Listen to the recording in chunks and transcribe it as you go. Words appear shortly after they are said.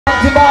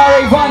mbaya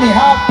RAYVANNY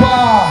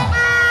hapa.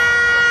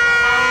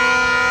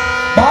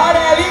 Baada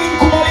ya ligi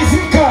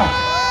kumalizika,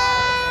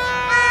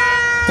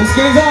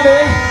 tusikilizane.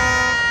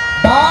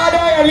 Baada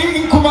ya ligi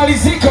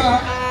kumalizika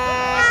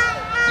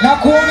na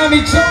kuona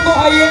michongo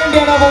haiendi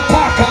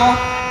anavyotaka,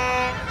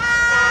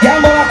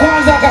 jambo la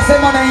kwanza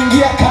akasema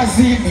naingia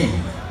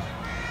kazini.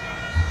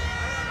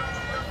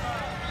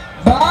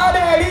 Baada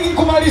ya ligi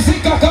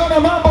kumalizika akaona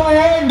mambo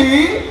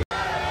hayaendi,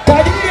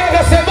 tajiri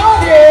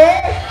akasemaje?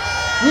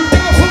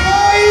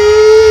 Mtafurahi.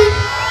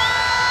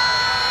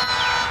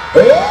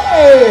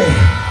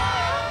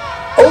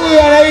 Huyu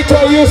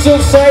anaitwa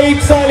Yusuf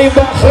Said Salim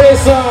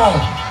Bakhresa.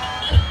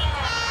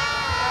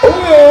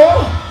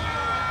 Huyo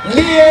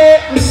ndiye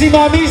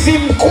msimamizi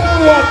mkuu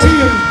wa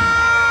timu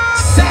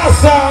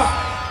sasa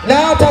na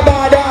hata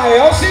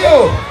baadaye, au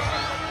sio?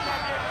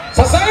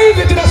 Sasa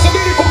hivi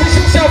tunasubiri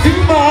kuvishusha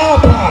vyuma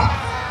hapa.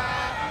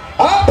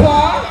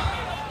 Hapa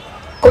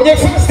kwenye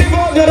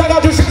festival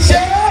tunataka tushushe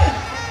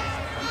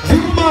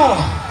vyuma.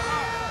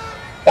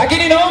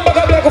 Lakini naomba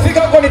kabla ya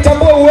kufika huko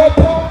nitambue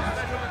uwepo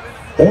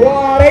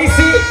wa rais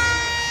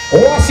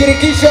wa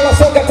shirikisho la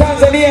soka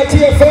Tanzania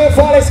TFF,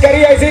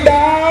 ALICHOKIFANYA is in the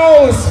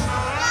house.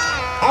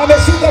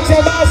 Ameshuka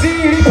Chamazi,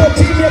 ilipo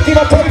timu ya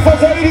kimataifa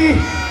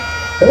zaidi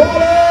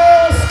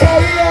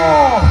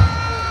Karia.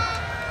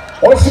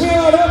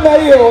 Washimiwa namna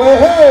hiyo,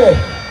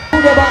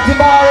 kuja bahati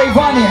mbaya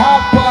RAYVANNY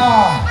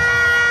hapa.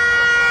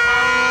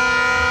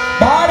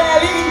 Baada ya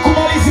ligi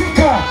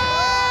kumalizika,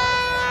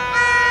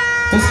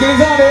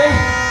 tusikilizane.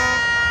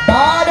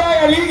 Baada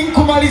ya ligi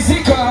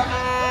kumalizika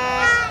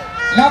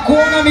na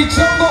kuona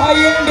michongo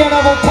haiendi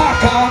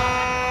anavyotaka,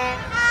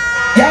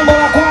 jambo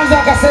la kwanza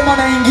akasema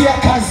naingia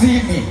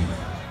kazini.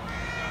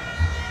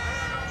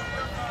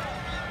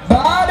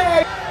 Baada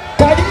ya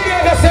tajiri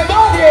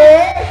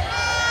akasemaje?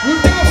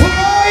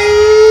 Mtafurahi.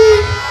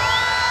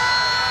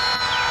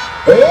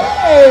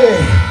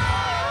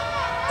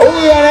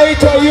 Huyu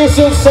anaitwa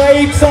Yusuf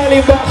Said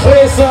Salim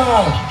Bakhresa.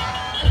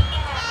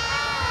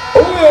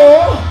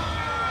 Huyo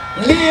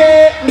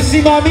ndiye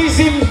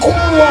msimamizi mkuu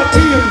wa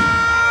timu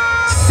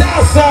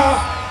sasa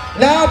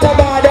na hata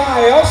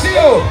baadaye, au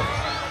sio?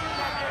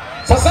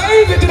 Sasa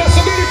hivi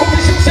tunasubiri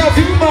kuvishusha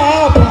vyuma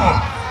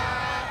hapa.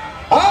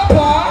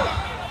 Hapa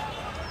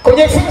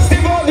kwenye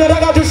festival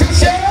tunataka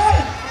tushushe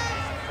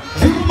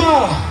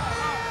vyuma.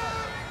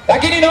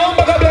 Lakini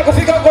naomba kabla ya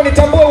kufika huko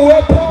nitambue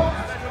uwepo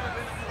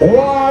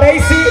wa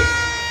rais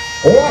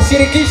wa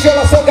shirikisho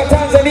la soka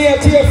Tanzania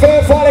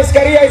TFF,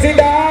 ALICHOKIFANYA is in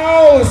the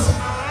house.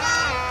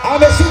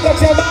 Ameshuka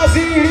Chamazi,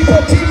 ilipo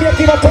timu ya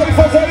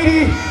kimataifa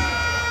zaidi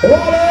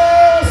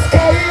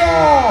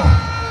Karia.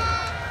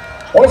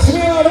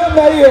 Washimiwa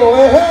namna hiyo,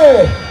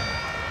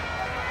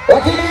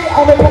 lakini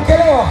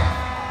amepokelewa.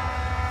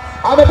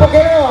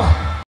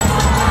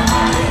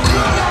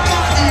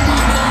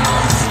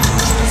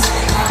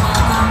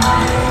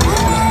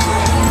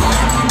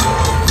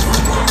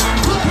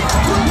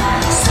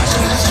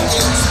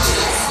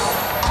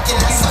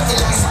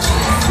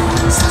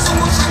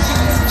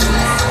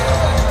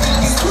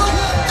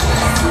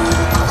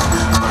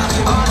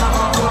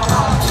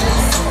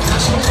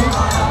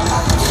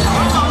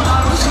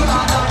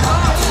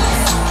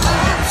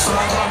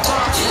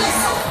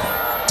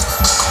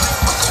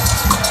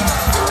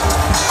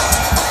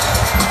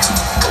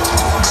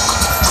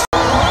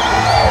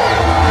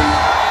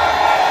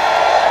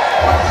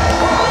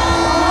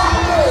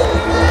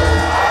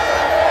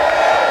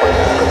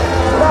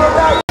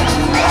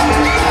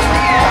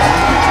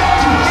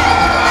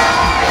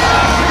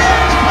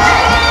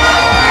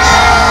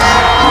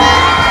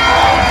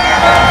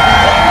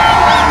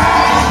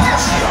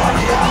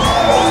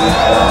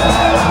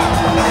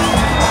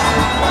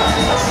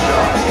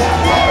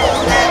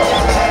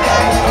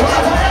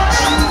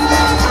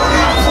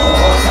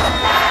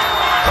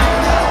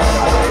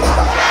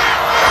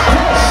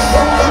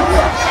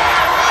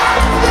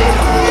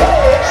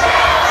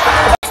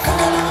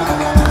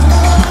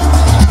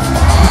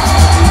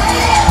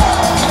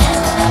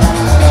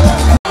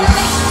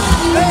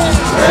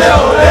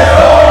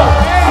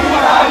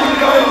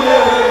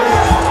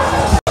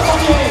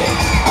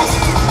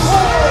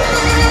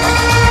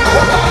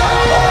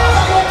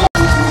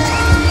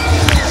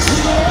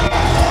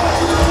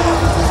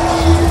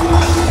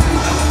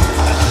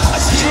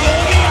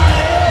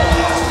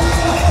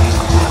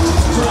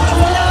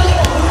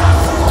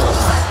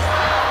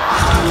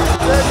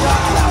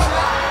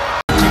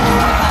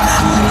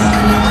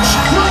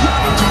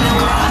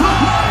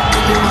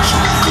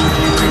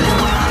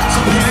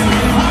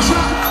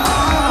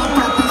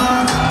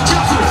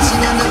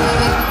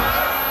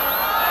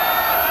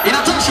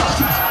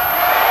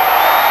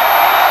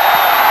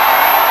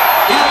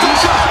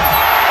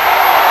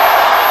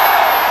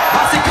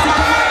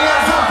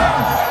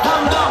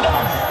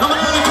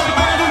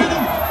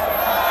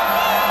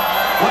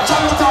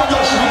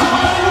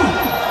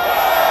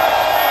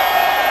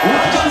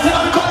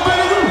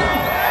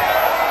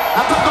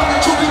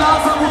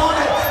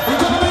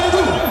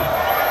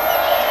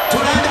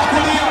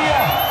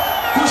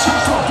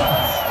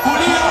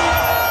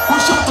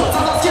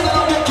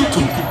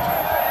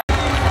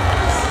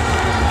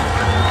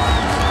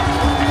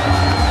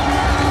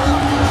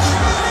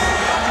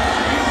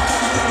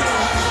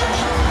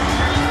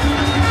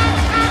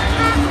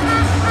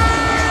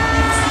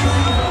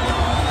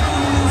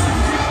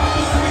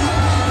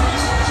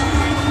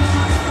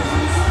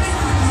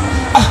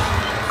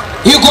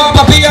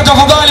 hapa pia,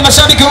 tafadhali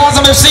mashabiki wa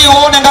Azam FC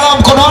uone angalau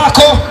mkono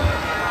wako.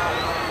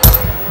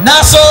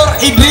 Nasor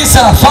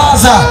Idrisa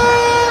Faza,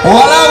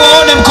 walau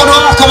waone mkono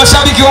wako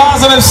mashabiki wa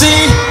Azam FC.